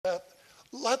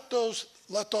let those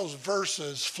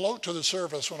verses float to the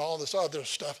surface when all this other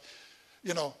stuff,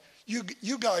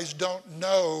 you guys don't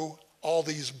know all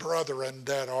these brethren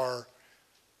that are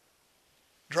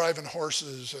driving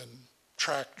horses and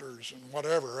tractors and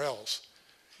whatever else.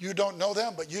 You don't know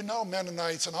them, but you know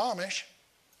Mennonites and Amish,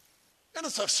 and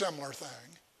it's a similar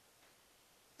thing.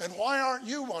 And why aren't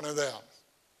you one of them?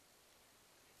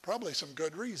 Probably some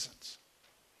good reasons.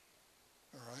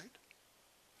 All right?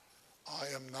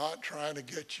 I am not trying to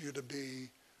get you to be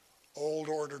old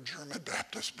order German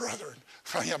Baptist brethren.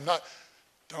 I am not.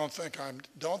 Don't think I'm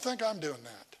doing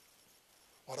that.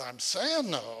 What I'm saying,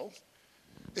 though,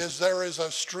 is there is a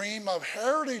stream of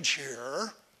heritage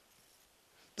here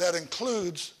that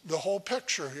includes the whole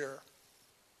picture here.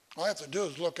 All I have to do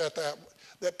is look at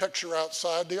that picture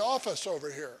outside the office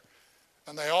over here,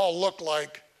 and they all look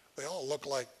like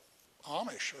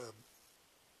Amish or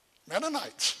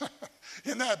Mennonites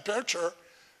in that picture.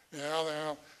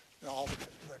 All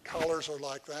the colors are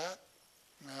like that.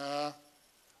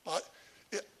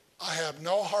 I have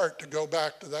no heart to go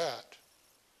back to that,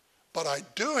 but I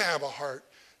do have a heart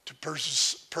to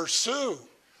pursue,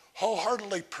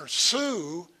 wholeheartedly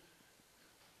pursue,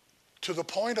 to the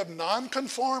point of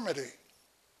nonconformity.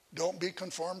 Don't be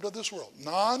conformed to this world.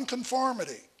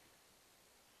 Nonconformity.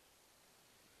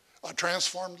 A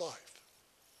transformed life.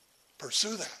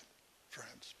 Pursue that,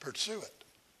 friends. Pursue it.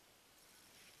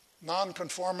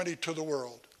 Nonconformity to the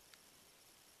world.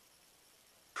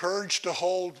 Courage to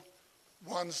hold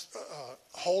one's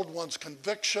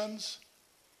convictions.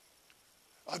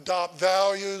 Adopt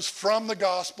values from the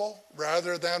gospel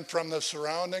rather than from the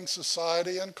surrounding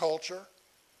society and culture.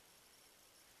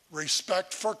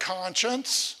 Respect for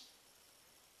conscience.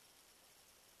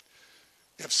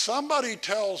 If somebody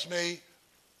tells me,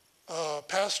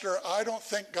 Pastor, I don't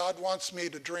think God wants me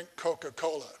to drink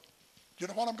Coca-Cola, you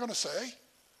know what I'm going to say?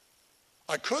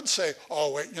 I could say,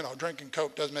 oh, wait, drinking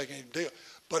Coke doesn't make any deal.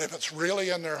 But if it's really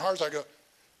in their hearts, I go,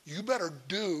 you better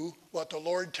do what the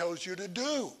Lord tells you to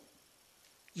do.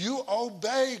 You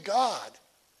obey God.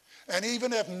 And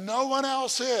even if no one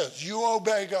else is, you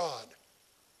obey God.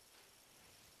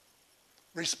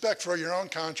 Respect for your own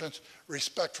conscience,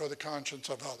 respect for the conscience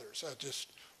of others. I just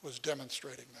was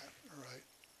demonstrating that, all right?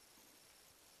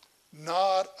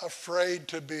 Not afraid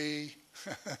to be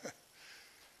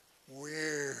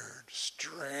weird,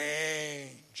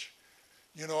 strange.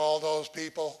 All those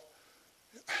people.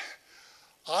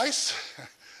 I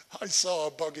saw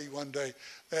a buggy one day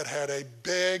that had a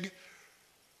big,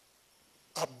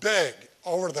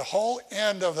 over the whole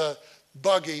end of the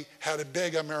buggy had a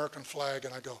big American flag,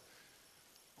 and I go,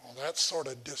 well, that's sort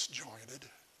of disjointed.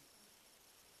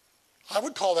 I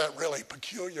would call that really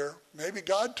peculiar. Maybe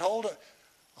God told it.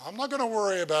 I'm not going to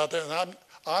worry about that.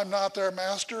 I'm not their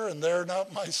master, and they're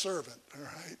not my servant, all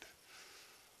right?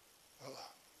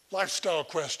 Lifestyle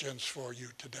questions for you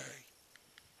today.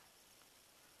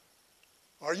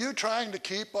 Are you trying to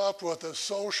keep up with the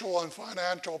social and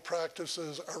financial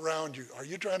practices around you? Are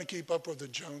you trying to keep up with the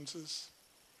Joneses?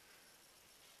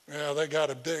 Yeah, they got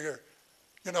a bigger,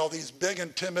 these big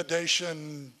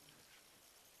intimidation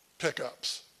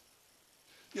pickups.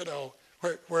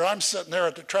 Where I'm sitting there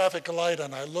at the traffic light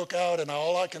and I look out and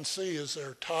all I can see is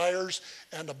their tires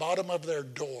and the bottom of their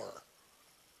door.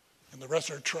 And the rest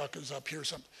of their truck is up here.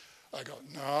 I go,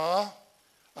 no,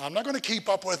 I'm not going to keep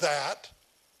up with that.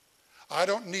 I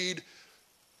don't need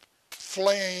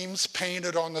flames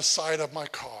painted on the side of my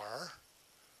car.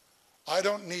 I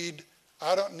don't need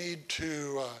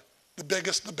to the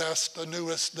biggest, the best, the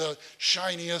newest, the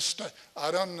shiniest.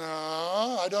 I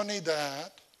don't need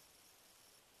that.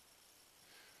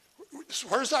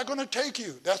 Where's that going to take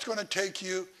you? That's going to take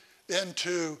you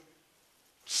into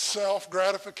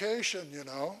self-gratification,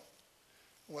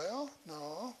 Well,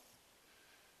 no.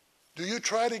 Do you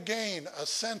try to gain a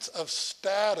sense of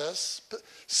status?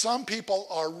 Some people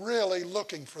are really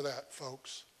looking for that,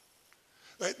 folks.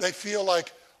 They feel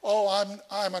like, oh,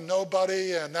 I'm a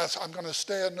nobody, and I'm going to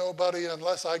stay a nobody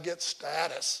unless I get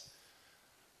status.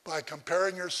 By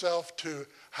comparing yourself to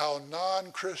how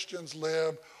non-Christians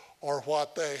live or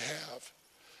what they have.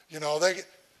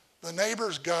 The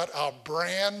neighbor's got a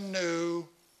brand new,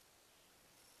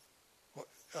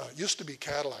 used to be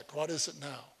Cadillac. What is it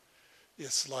now?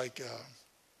 It's like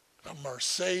a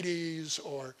Mercedes,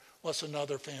 or what's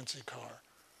another fancy car?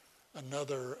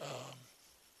 Another,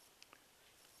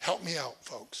 help me out,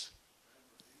 folks.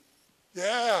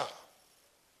 Yeah.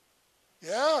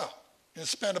 You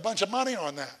spend a bunch of money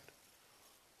on that.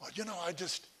 Well,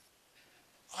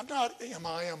 am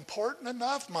I important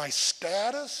enough? My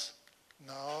status?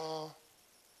 No.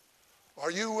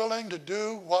 Are you willing to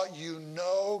do what you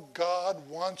know God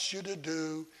wants you to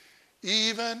do,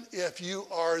 even if you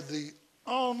are the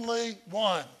only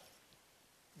one?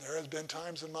 There has been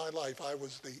times in my life I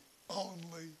was the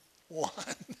only one.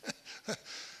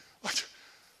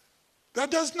 That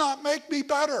does not make me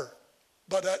better,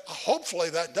 but hopefully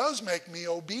that does make me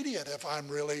obedient if I'm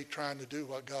really trying to do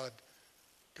what God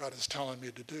is telling me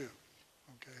to do.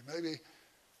 Okay,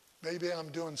 maybe I'm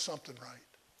doing something right.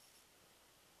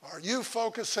 Are you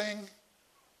focusing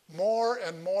more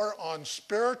and more on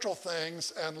spiritual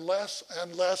things and less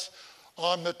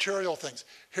on material things?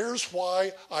 Here's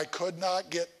why I could not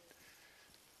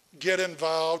get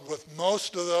involved with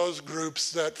most of those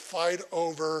groups that fight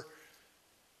over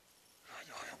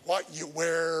what you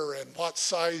wear and what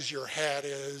size your hat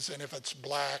is and if it's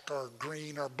black or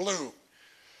green or blue.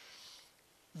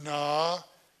 No,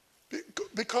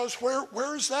 because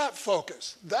where is that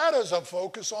focus? That is a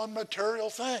focus on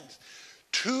material things.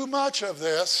 Too much of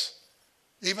this,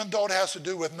 even though it has to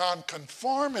do with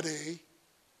nonconformity,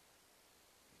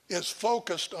 is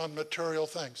focused on material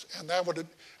things. And that would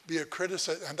be a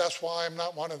criticism, and that's why I'm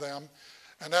not one of them.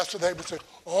 And that's what they would say,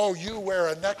 oh, you wear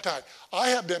a necktie. I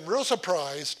have been real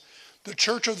surprised, the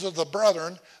churches of the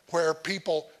brethren, where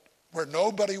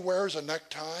nobody wears a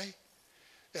necktie,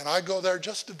 and I go there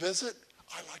just to visit.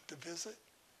 I like to visit.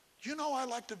 You know I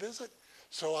like to visit.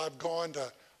 So I've gone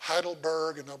to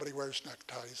Heidelberg, and nobody wears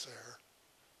neckties there.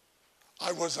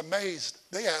 I was amazed.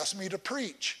 They asked me to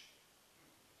preach.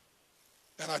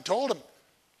 And I told them,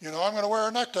 I'm going to wear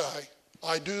a necktie.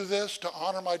 I do this to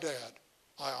honor my dad.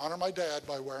 I honor my dad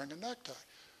by wearing a necktie.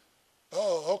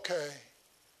 Oh, okay.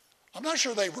 I'm not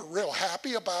sure they were real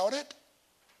happy about it.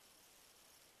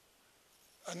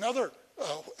 Another,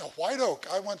 White Oak,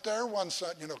 I went there one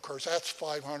Sunday, of course, that's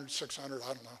 500, 600, I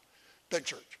don't know, big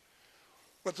church.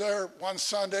 But there one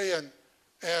Sunday, and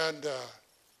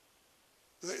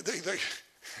they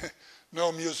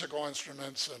no musical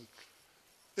instruments, and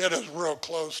it is real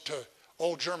close to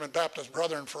Old German Baptist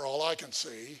Brethren for all I can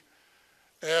see.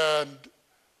 And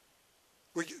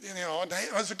and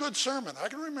it was a good sermon. I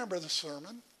can remember the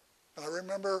sermon. And I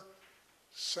remember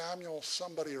Samuel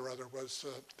somebody or other was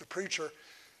the preacher.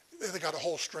 They got a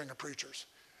whole string of preachers.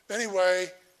 Anyway,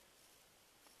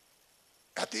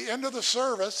 at the end of the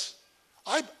service,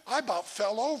 I about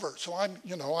fell over. So I'm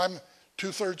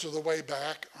 2/3 of the way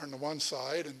back on the one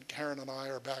side, and Karen and I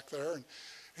are back there. And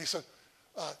he said,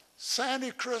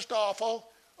 Sandy Christoffel,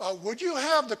 would you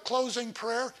have the closing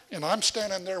prayer? And I'm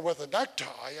standing there with a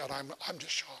necktie, and I'm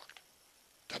just shocked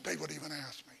that they would even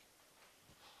ask me.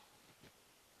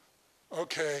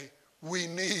 Okay, we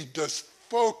need to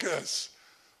focus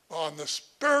on the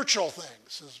spiritual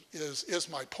things is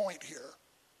my point here,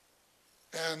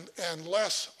 and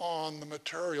less on the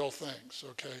material things,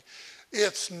 okay?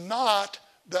 It's not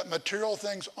that material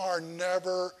things are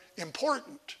never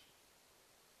important.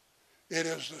 It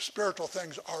is the spiritual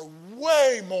things are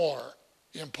way more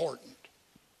important,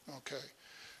 okay?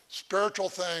 Spiritual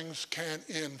things can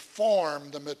inform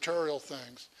the material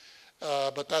things,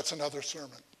 but that's another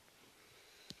sermon.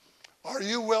 Are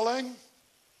you willing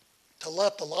to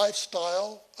let the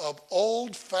lifestyle of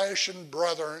old-fashioned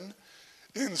brethren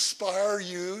inspire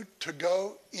you to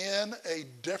go in a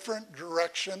different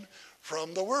direction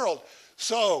from the world?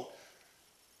 So,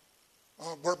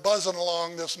 we're buzzing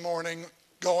along this morning,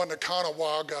 going to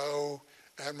Conewago,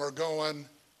 and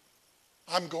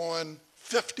I'm going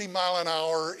 50 mile an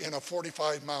hour in a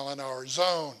 45 mile an hour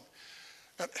zone.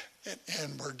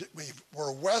 And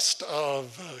we're west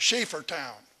of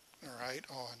Schaefertown, all right,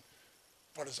 on,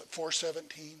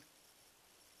 417?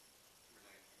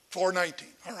 419,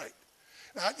 all right.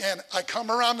 And I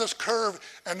come around this curve,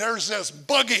 and there's this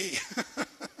buggy.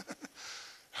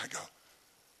 I go,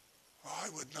 I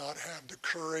would not have the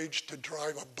courage to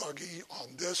drive a buggy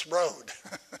on this road.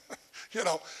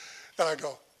 And I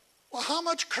go, well, how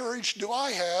much courage do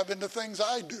I have in the things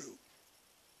I do?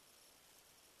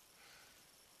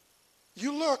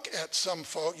 You look at some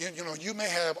folk, you may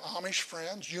have Amish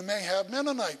friends, you may have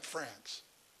Mennonite friends.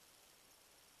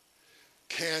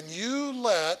 Can you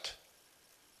let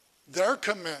their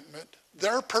commitment,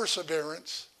 their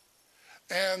perseverance,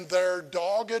 and their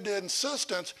dogged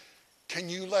insistence, can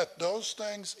you let those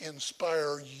things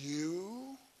inspire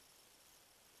you?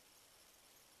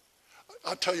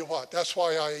 I'll tell you what, that's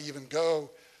why I even go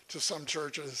to some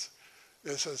churches.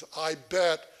 It says, I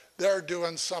bet they're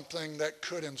doing something that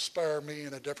could inspire me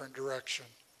in a different direction.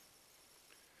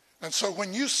 And so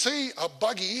when you see a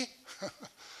buggy,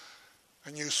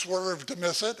 and you swerve to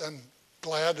miss it, and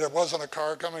glad there wasn't a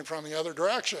car coming from the other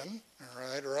direction, all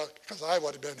right, because I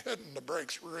would have been hitting the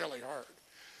brakes really hard.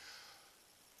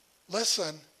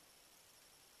 listen,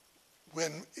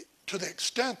 to the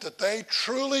extent that they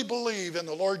truly believe in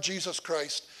the Lord Jesus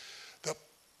Christ, the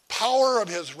power of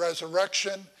his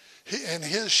resurrection and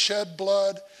his shed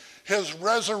blood, his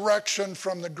resurrection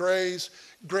from the grave,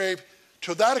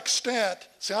 to that extent,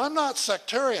 see, I'm not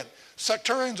sectarian.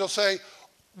 Sectarians will say,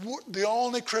 the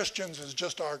only Christians is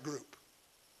just our group,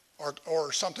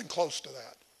 or something close to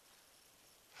that.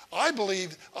 I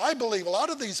believe a lot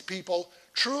of these people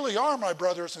truly are my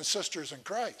brothers and sisters in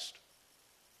Christ.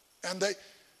 And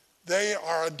they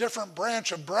are a different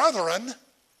branch of brethren,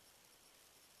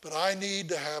 but I need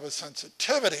to have a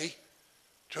sensitivity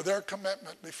to their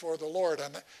commitment before the Lord.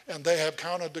 And they have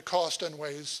counted the cost in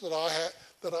ways that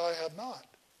I have not.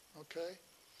 Okay?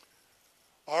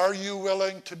 Are you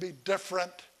willing to be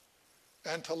different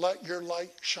and to let your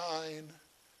light shine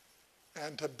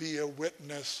and to be a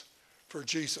witness for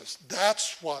Jesus?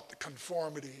 That's what the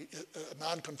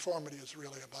nonconformity is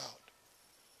really about.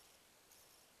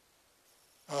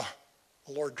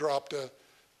 The Lord dropped an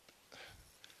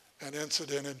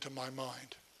incident into my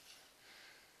mind.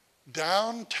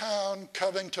 Downtown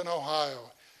Covington,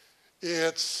 Ohio,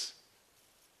 it's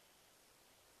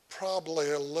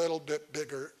probably a little bit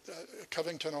bigger.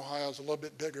 Covington, Ohio is a little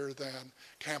bit bigger than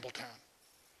Campbelltown.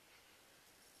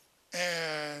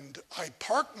 And I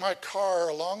parked my car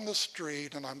along the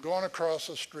street, and I'm going across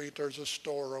the street. There's a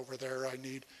store over there. I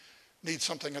need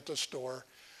something at the store.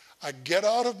 I get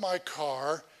out of my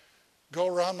car, go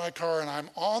around my car, and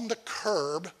I'm on the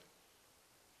curb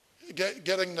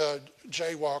getting the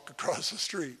jaywalk across the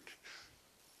street.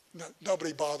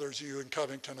 Nobody bothers you in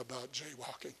Covington about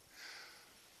jaywalking.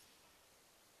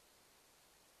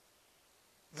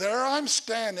 There I'm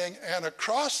standing, and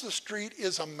across the street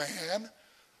is a man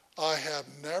I have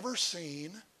never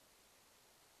seen.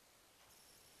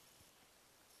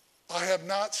 I have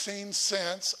not seen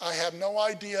since. I have no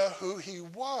idea who he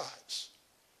was.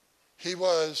 He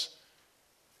was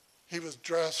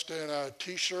dressed in a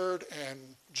t-shirt and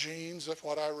jeans, if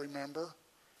what I remember.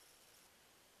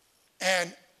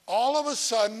 And all of a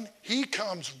sudden, he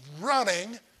comes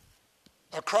running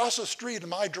across the street in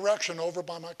my direction over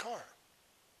by my car.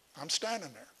 I'm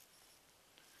standing there.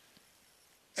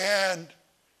 And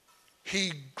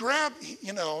he grabbed,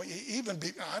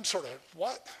 I'm sort of,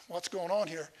 what's going on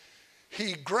here?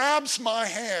 He grabs my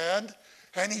hand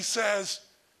and he says,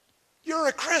 "You're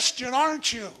a Christian,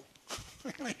 aren't you?"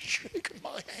 And I shake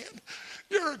my hand.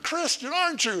 "You're a Christian,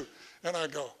 aren't you?" And I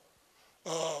go,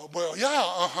 "Well, yeah,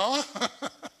 uh-huh."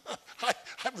 I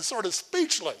was sort of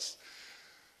speechless.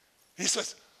 He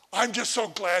says, "I'm just so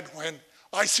glad when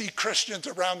I see Christians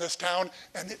around this town,"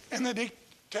 and then he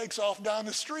takes off down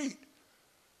the street.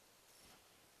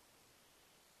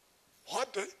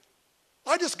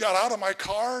 I just got out of my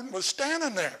car and was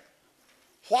standing there.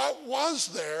 What was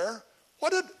there?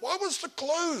 What was the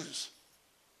clues?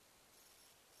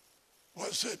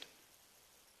 Was it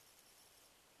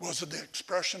the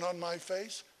expression on my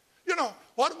face?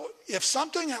 If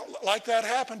something like that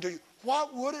happened to you,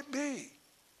 what would it be?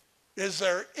 Is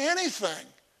there anything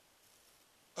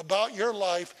about your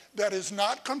life that is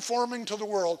not conforming to the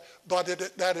world, but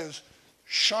that is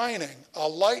shining, a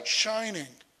light shining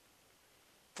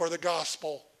for the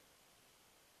gospel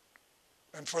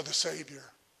and for the Savior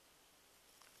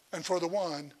and for the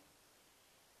one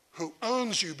who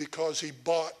owns you because he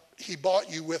bought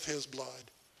you with his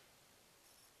blood?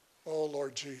 Oh,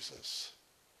 Lord Jesus.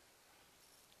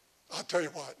 I'll tell you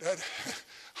what, I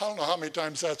don't know how many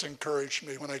times that's encouraged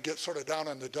me when I get sort of down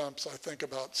in the dumps. I think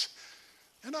about,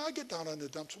 I get down in the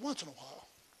dumps once in a while.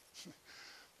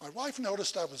 My wife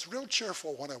noticed I was real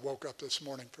cheerful when I woke up this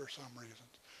morning for some reason.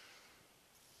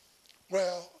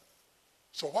 Well,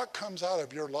 so what comes out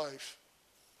of your life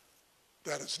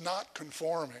that is not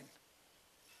conforming,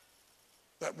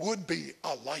 that would be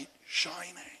a light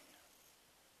shining?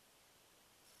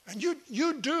 And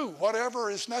you do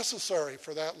whatever is necessary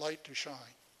for that light to shine.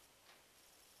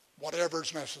 Whatever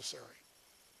is necessary.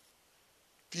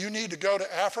 If you need to go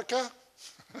to Africa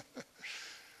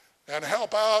and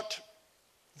help out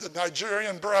the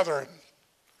Nigerian brethren.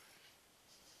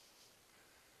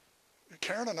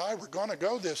 Karen and I were going to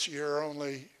go this year,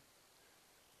 only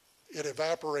it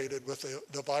evaporated with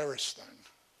the virus thing.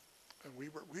 And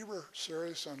we were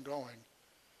serious on going.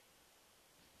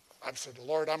 I've said,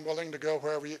 "Lord, I'm willing to go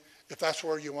wherever if that's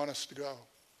where you want us to go."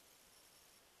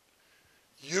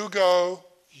 You go,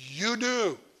 you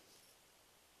do.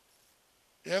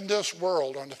 In this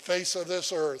world, on the face of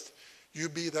this earth, you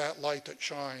be that light that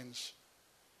shines.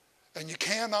 And you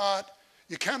cannot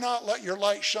let your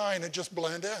light shine and just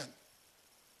blend in.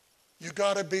 You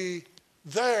got to be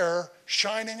there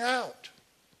shining out.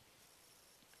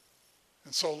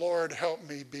 And so, Lord, help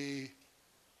me be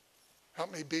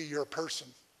your person.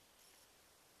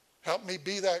 Help me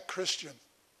be that Christian,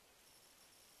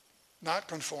 not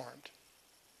conformed,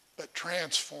 but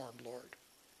transformed, Lord.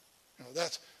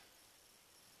 That's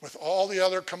with all the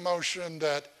other commotion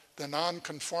that the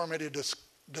nonconformity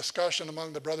discussion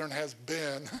among the brethren has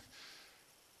been,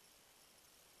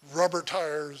 rubber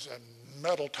tires and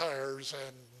metal tires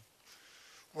and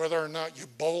whether or not you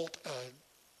bolt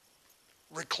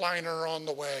a recliner on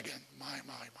the wagon. My.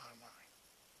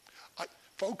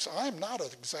 Folks, I'm not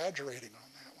exaggerating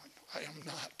on that one. I am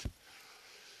not.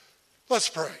 Let's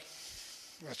pray.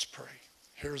 Let's pray.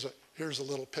 Here's a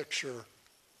little picture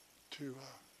to,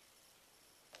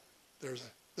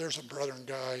 there's a brother and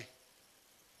guy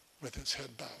with his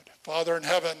head bowed. Father in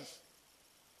heaven,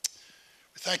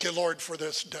 we thank you, Lord, for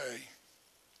this day.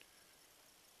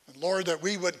 And Lord, that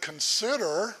we would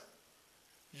consider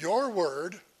your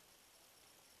word,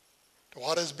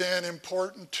 what has been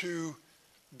important to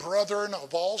brethren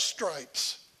of all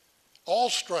stripes,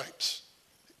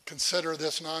 consider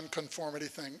this nonconformity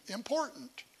thing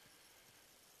important.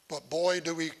 But boy,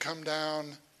 do we come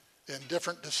down in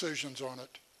different decisions on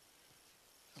it.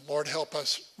 And Lord, help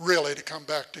us really to come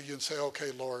back to you and say,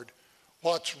 okay, Lord,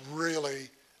 what's really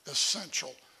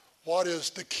essential? What is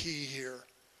the key here?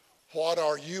 What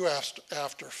are you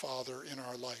after, Father, in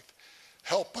our life?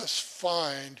 Help us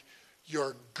find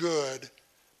your good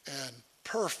and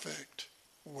perfect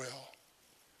will.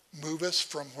 Move us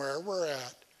from where we're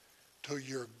at to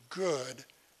your good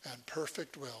and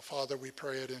perfect will. Father, we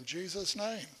pray it in Jesus'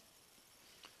 name.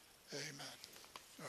 Amen.